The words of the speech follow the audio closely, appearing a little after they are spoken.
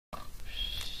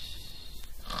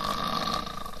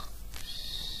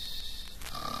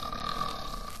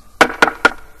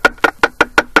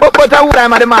about a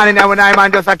time of the morning when I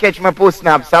man just a catch my post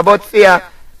snaps. About see ya.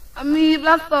 I mean,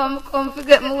 last time I come to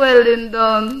get my welding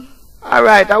done.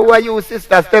 Alright, how are you,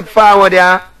 sister? Step forward,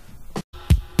 yeah.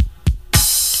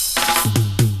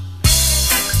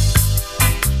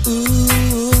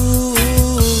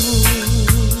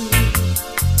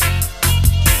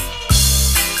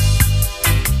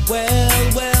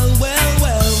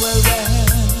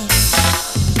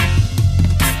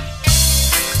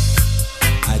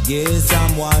 Yes,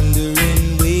 I'm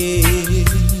wondering where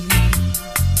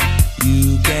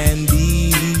you can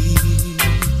be.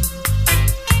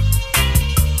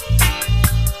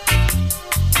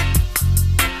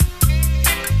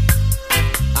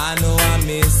 I know I'm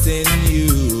missing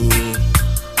you.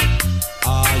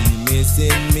 Are you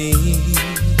missing me?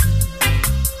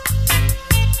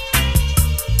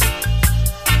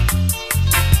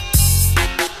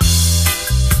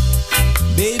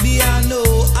 Baby, I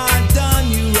know I've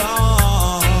done you wrong.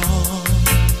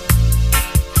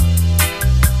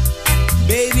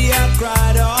 Baby, I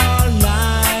cried all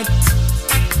night.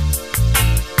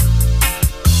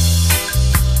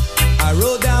 I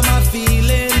wrote down my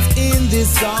feelings in this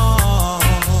song.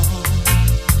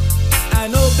 I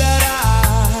know that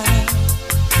I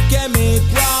can make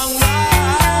wrong right.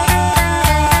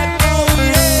 Oh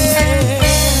yeah.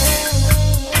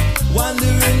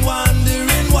 Wondering,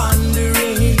 wondering,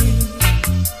 wondering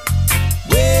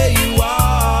where you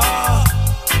are,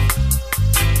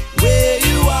 where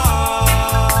you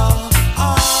are.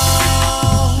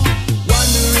 Oh,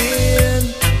 wondering,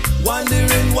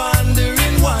 wondering,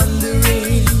 wondering,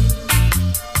 wondering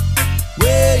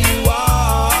where you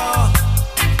are,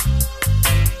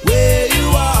 where you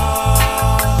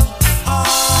are.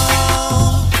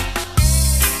 Oh,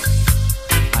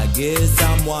 I guess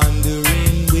I'm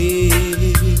wondering where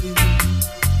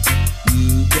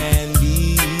you can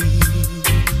be.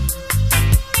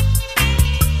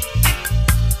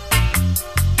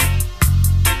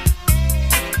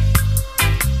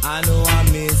 I know I'm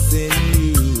missing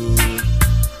you.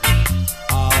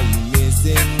 Are you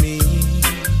missing me?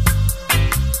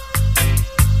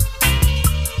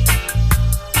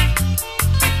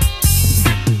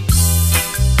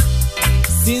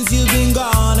 Since you've been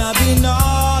gone, I've been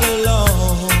all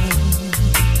alone.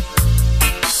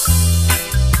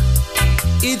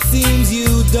 It seems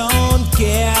you don't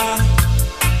care.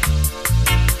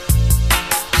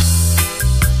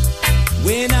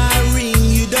 When I ring,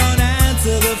 you don't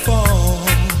answer the phone.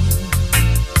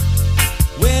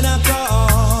 When I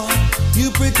call,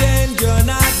 you pretend you're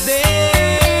not there.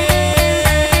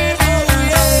 Oh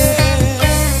yeah.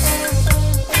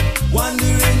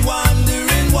 Wondering,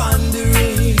 wondering,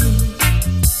 wondering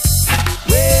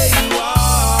where you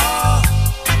are,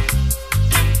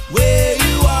 where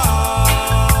you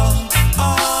are.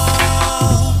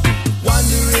 Oh,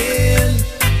 wondering,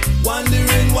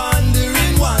 wondering,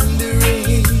 wondering,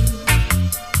 wondering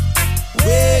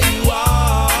where you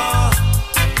are,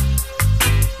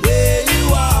 where you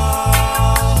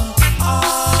are. Oh,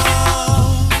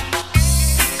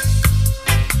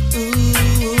 ooh.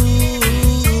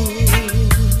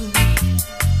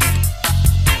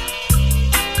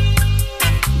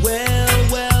 Well,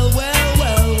 well, well,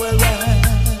 well, well, well.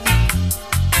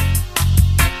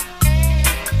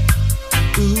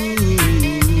 Ooh,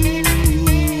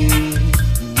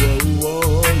 whoa,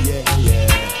 whoa, yeah, yeah.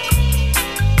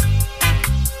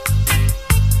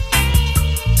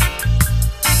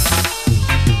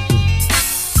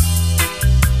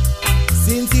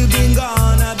 Since you've been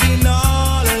gone, I've been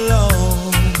all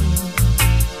alone.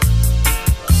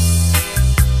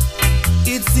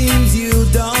 It seems you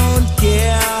don't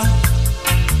care.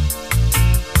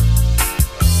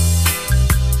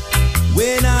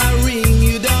 When I ring,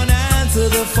 you don't answer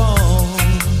the phone.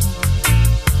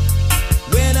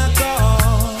 When I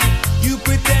call, you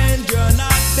pretend you're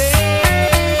not there.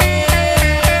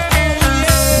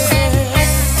 Yeah.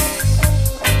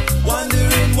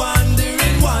 Wondering,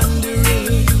 wondering,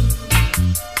 wondering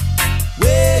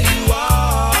where you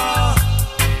are,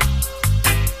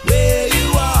 where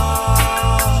you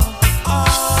are.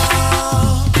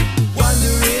 Oh,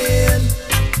 wondering,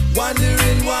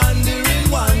 wondering, wondering,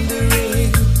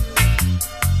 wondering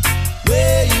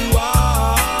where you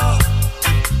are,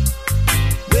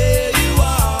 where you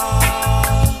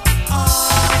are.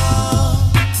 Oh,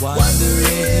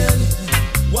 wondering,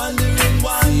 wondering,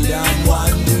 wondering,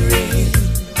 wondering.